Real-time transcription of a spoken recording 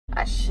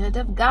I should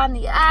have gone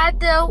the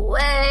other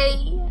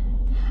way.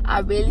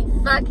 I really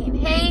fucking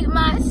hate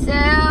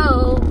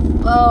myself.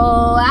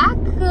 Oh, I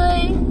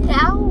could,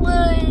 I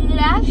would,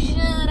 I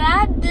should,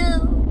 I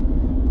do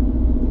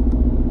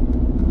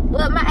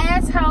what my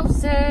asshole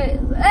says.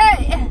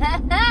 Hey.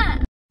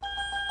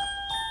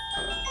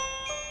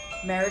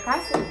 Merry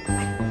Christmas.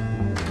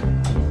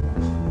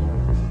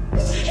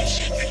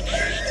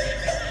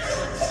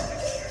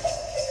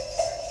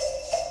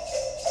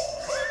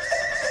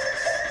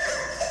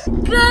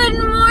 Good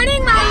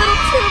morning, my little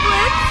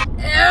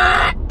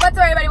tublets. What's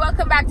up, everybody?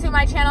 Welcome back to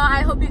my channel.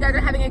 I hope you guys are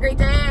having a great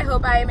day. I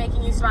hope I am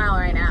making you smile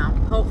right now.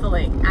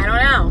 Hopefully. I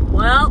don't know.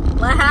 Well,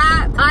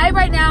 I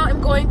right now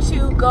am going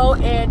to go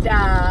and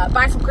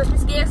buy some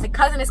Christmas gifts. My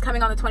cousin is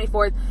coming on the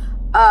 24th.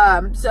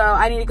 So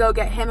I need to go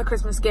get him a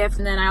Christmas gift,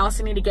 and then I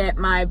also need to get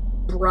my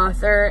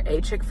brother a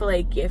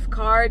Chick-fil-A gift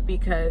card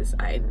because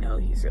I know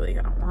he's really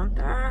gonna want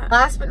that.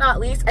 Last but not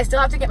least, I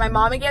still have to get my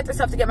mom a gift. I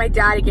still have to get my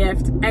dad a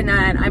gift, and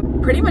then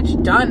I'm pretty much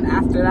done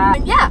after that.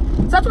 And yeah,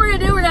 so that's what we're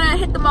gonna do. We're gonna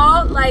hit the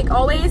mall like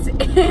always,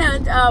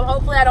 and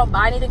hopefully I don't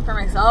buy anything for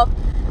myself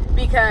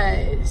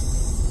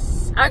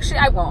because actually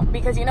I won't,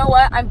 because you know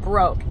what, I'm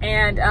broke,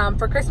 and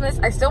for Christmas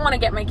I still want to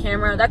get my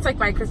camera. That's like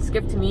my Christmas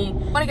gift to me.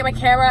 I want to get my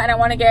camera and I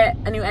want to get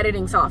a new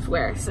editing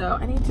software, so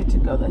I need to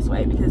go this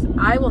way because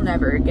I will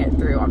never get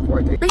through on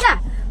 4-3. But yeah,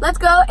 let's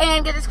go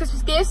and get this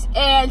Christmas gifts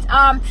and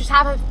just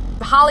have a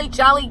holly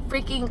jolly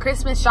freaking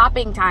Christmas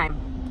shopping time.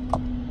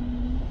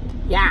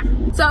 Yeah.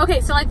 So okay,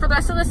 so like for the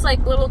rest of this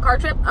like little car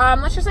trip,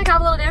 let's just like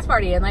have a little dance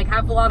party and like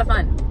have a lot of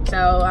fun.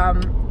 So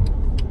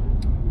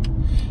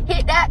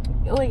hit that.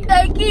 Wait,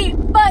 they keep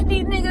fuck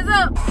these niggas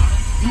up.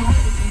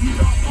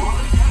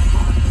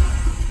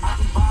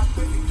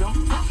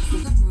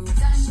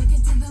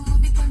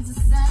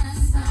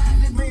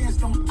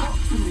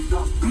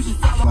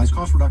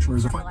 Cost reduction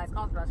is a fine.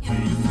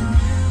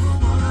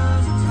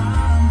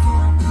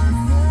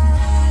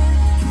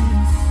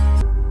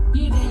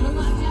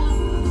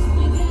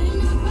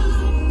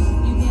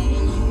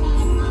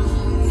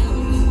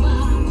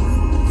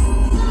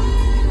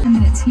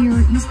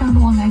 Here, eastbound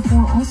along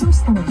I-4, also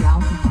slowing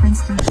down from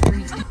Princeton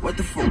Street. What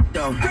the fuck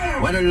though?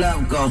 Where the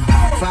love go?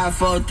 5,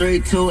 4, 3,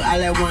 2, I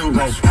let one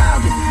go.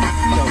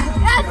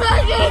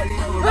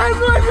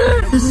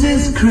 This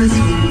is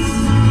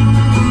Christmas.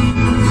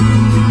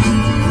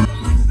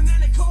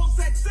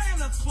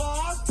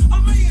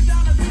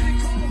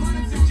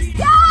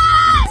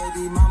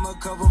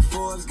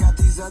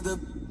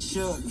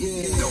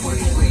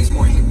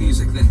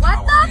 What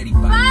the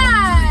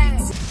fuck?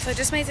 So I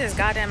just made it to this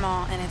goddamn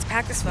mall and it's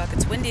packed as fuck.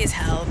 It's windy as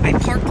hell. I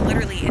parked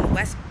literally in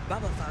West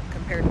Bubblefuck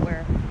compared to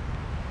where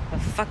the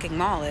fucking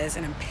mall is,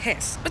 and I'm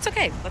pissed. But it's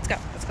okay. Let's go.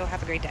 Let's go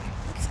have a great day.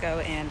 Let's go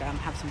and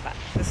have some fun.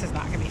 This is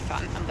not gonna be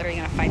fun. I'm literally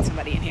gonna fight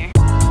somebody in here.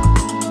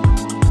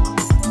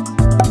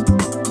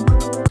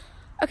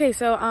 Okay,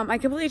 so I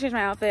completely changed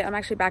my outfit. I'm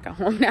actually back at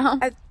home now.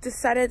 I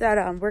decided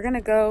that we're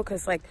gonna go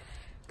because like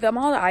the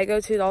mall that I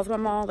go to, the Ultimate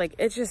Mall, like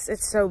it's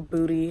so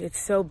booty,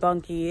 it's so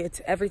bunky,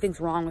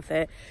 everything's wrong with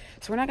it.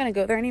 So we're not gonna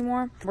go there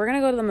anymore. We're gonna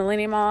go to the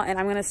Millennium Mall, and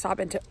I'm gonna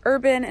stop into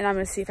Urban, and I'm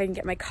gonna see if I can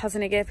get my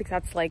cousin a gift because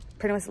that's like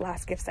pretty much the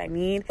last gifts I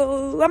need.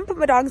 So I'm gonna put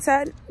my dog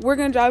inside. We're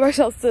gonna drive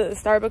ourselves to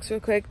Starbucks real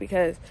quick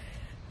because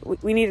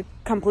we need to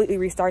completely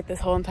restart this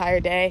whole entire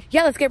day.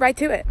 Yeah, let's get right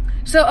to it.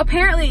 So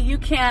apparently you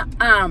can't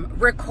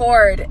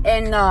record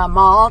in the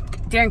mall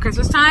during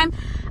Christmas time.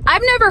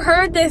 I've never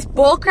heard this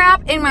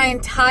bullcrap in my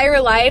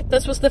entire life.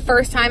 This was the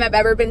first time I've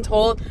ever been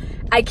told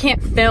I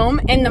can't film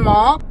in the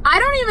mall. I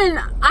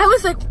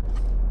was like,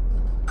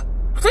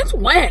 since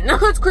when?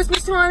 It's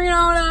Christmas time, you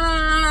know,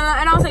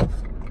 and I was like,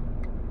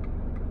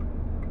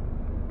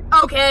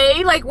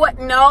 okay, like what?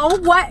 No,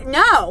 what?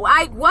 No,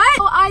 what?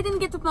 Well, I didn't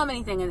get to film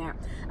anything in there.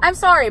 I'm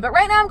sorry, but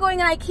right now I'm going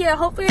to IKEA.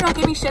 Hopefully you don't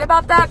give me shit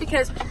about that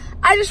because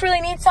I just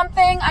really need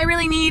something. I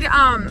really need,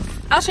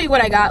 I'll show you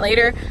what I got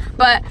later,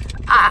 but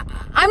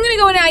I'm gonna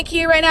go into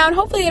IKEA right now, and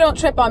hopefully they don't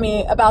trip on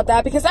me about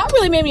that because that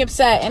really made me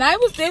upset, and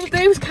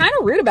they was kind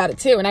of rude about it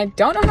too, and I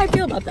don't know how I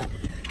feel about that.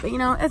 But you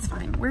know, it's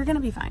fine. We're gonna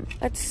be fine.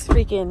 Let's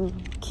freaking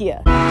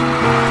Kia.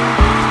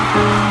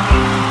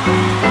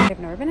 I've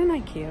never been in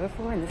IKEA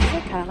before, and this is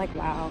like kind of like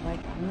wow. Like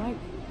I'm like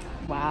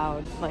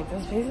wow. Like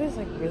this place is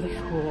like really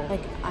cool.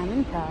 Like I'm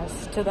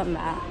impressed to the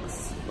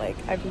max. Like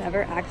I've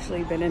never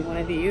actually been in one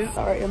of these.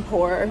 Sorry, I'm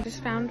poor.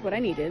 Just found what I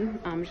needed.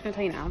 I'm just gonna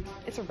tell you now.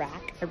 It's a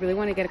rack. I really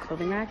want to get a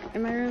clothing rack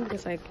in my room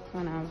because like, I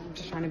don't know, I'm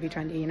just trying to be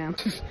trendy, you know.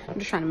 I'm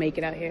just trying to make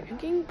it out here. I'm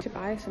thinking to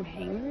buy some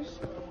hangers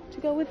to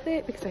go with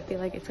it because I feel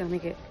like it's gonna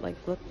make it like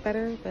look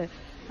better, but I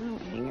don't know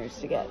what hangers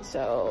to get.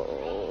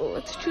 So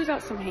let's choose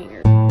out some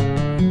hangers.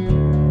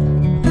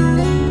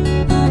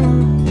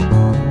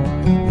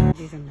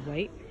 These in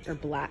white or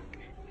black.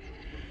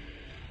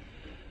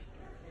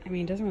 I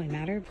mean, it doesn't really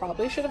matter.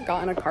 Probably should have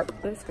gotten a cart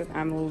for this because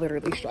I'm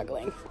literally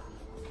struggling.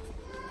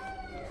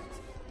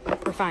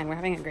 We're fine. We're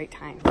having a great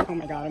time. Oh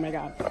my god, oh my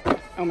god,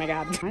 oh my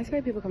god. I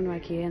swear people come to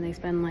IKEA and they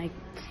spend like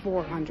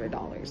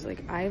 $400.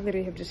 Like I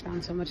literally have just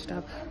found so much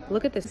stuff.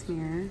 Look at this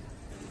mirror.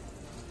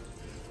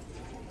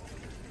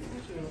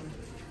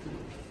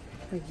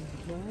 Like,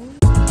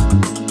 what?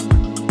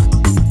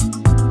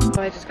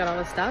 So I just got all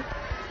this stuff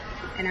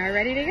and now we're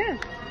ready to go.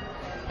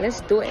 Let's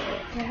do it.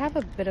 I have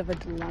a bit of a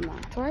dilemma.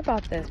 So I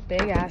bought this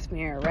big ass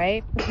mirror,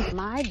 right?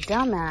 My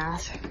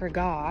dumbass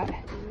forgot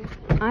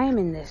I am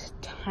in this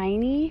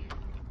tiny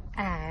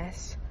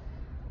ass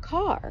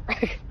car.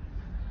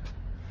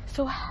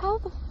 So how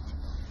the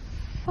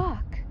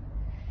fuck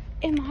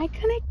am I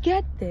gonna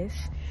get this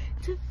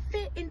to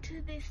fit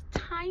into this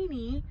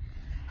tiny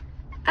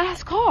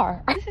ass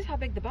car? This is how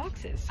big the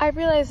box is. I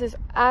realized this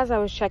as I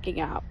was checking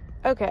out.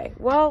 Okay,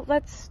 well,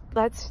 let's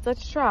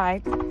try. I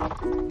don't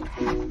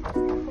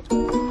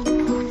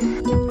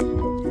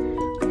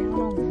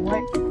know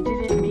what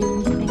did it make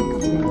me think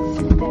of this.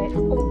 That,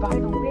 oh, by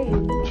the way,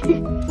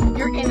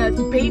 you're in a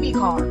baby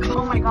car.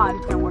 Oh my god,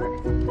 it's gonna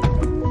work.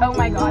 Oh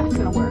my god, it's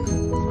gonna work.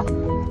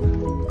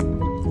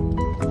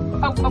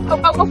 Oh, fuck.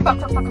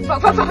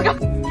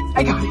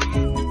 I got it.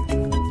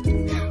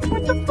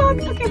 What the fuck?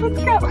 Okay,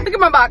 let's go. Look at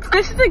my box.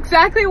 This is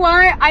exactly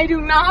why I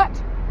do not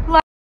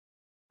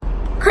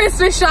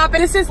Christmas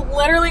shopping. This is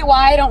literally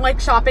why I don't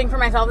like shopping for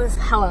myself. This is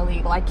hella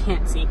illegal. I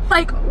can't see.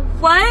 Like,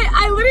 what?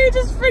 I literally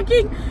just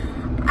freaking,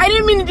 I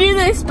didn't mean to do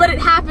this, but it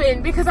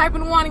happened because I've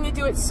been wanting to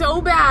do it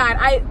so bad.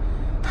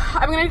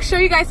 I'm gonna show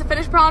you guys the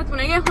finished product when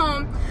I get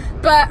home,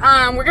 but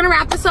we're gonna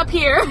wrap this up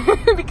here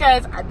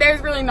because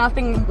there's really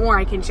nothing more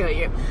I can show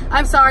you.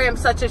 I'm sorry, I'm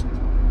such a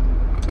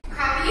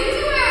crap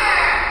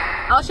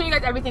YouTuber. I'll show you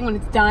guys everything when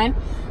it's done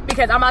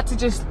because I'm about to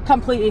just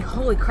completely,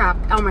 holy crap,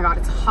 oh my god,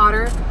 it's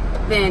hotter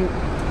than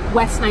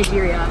West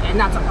Nigeria, and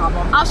that's a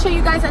problem. I'll show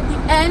you guys at the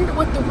end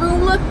what the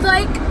room looked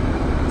like.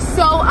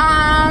 So,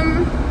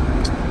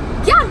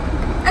 yeah.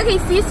 Okay,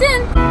 see you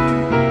soon.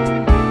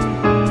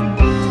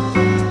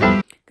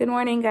 Good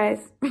morning,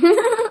 guys.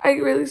 I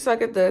really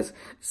suck at this.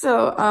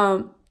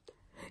 So,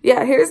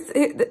 yeah,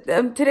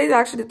 today's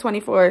actually the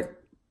 24th.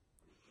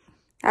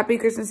 Happy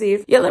Christmas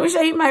Eve. Yeah, let me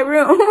show you my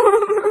room.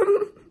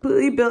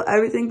 Completely built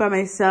everything by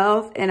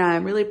myself, and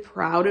I'm really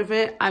proud of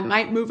it. I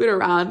might move it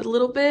around a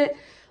little bit.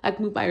 Like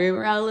move my room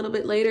around a little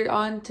bit later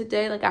on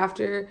today, like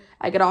after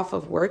I get off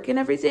of work and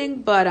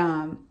everything. But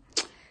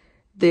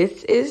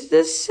this is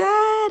the setup.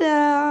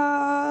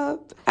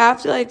 I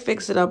have to like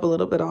fix it up a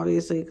little bit,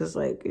 obviously, because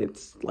like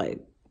it's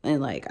like,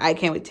 and like I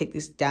can't wait to take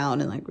this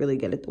down and like really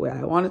get it the way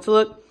I want it to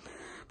look.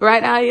 But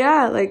right now,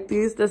 yeah, like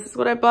this is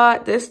what I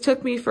bought. This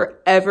took me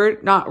forever.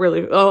 Not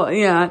really. Oh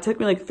yeah, it took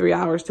me like 3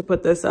 hours to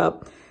put this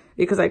up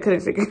because I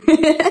couldn't figure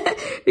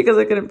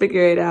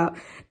it out.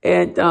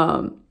 And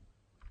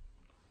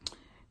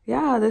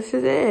yeah, this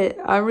is it.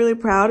 I'm really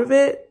proud of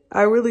it.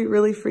 I really,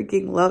 really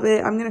freaking love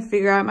it. I'm going to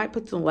figure out, I might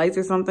put some lights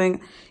or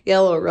something,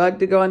 yellow rug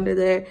to go under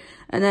there.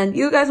 And then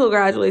you guys will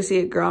gradually see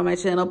it grow on my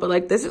channel. But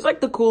like, this is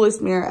like the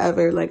coolest mirror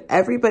ever. Like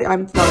everybody,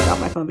 I'm throwing out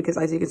my phone because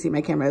as you can see,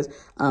 my camera is,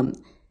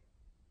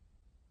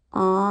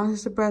 aw,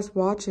 he's depressed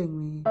watching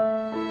me.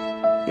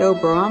 Yo,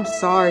 bro, I'm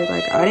sorry.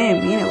 Like, I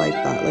didn't mean it like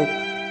that.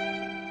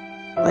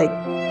 Like,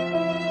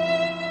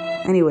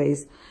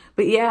 anyways.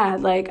 But yeah,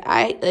 like,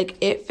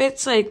 it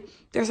fits like,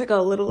 there's like a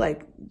little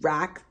like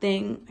rack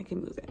thing. I can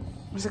move it.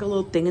 There's like a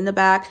little thing in the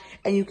back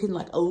and you can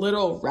like a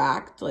little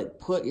rack to like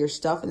put your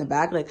stuff in the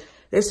back. Like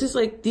this is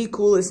like the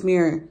coolest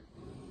mirror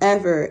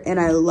ever and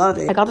I love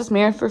it. I got this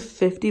mirror for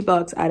 50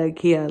 bucks at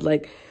IKEA.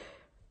 Like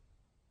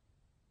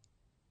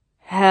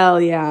hell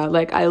yeah.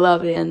 Like I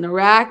love it. And the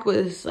rack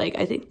was like,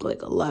 I think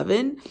like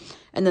 11.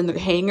 And then the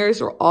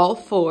hangers were all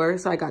 4.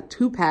 So I got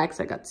 2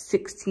 packs. I got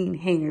 16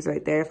 hangers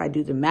right there if I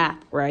do the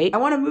math right. I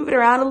want to move it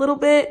around a little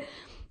bit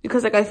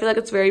because like I feel like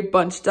it's very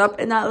bunched up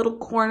in that little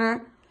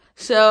corner.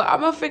 So I'm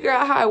gonna figure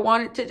out how I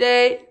want it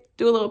today,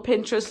 do a little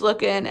Pinterest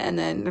looking, and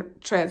then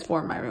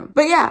transform my room.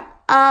 But yeah,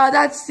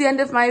 that's the end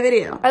of my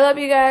video. I love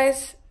you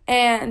guys,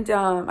 and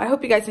I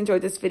hope you guys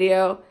enjoyed this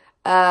video.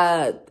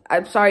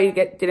 I'm sorry you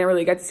didn't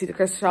really get to see the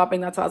Christmas shopping.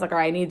 That's why I was like, all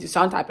right, I need to do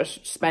some type of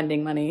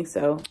spending money.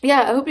 So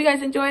yeah, I hope you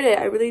guys enjoyed it.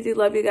 I really do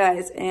love you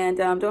guys. And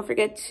don't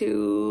forget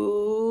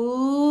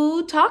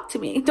to talk to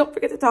me. Don't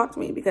forget to talk to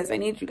me because I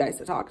need you guys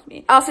to talk to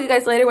me. I'll see you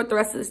guys later with the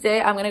rest of this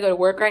day. I'm going to go to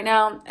work right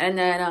now. And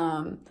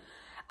then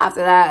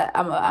after that,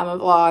 I'm a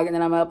vlog and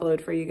then I'm going to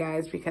upload for you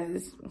guys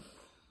because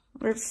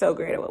we're so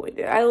great at what we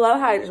do. I love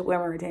how I just wear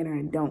my retainer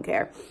and don't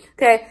care.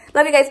 Okay,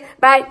 love you guys.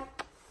 Bye.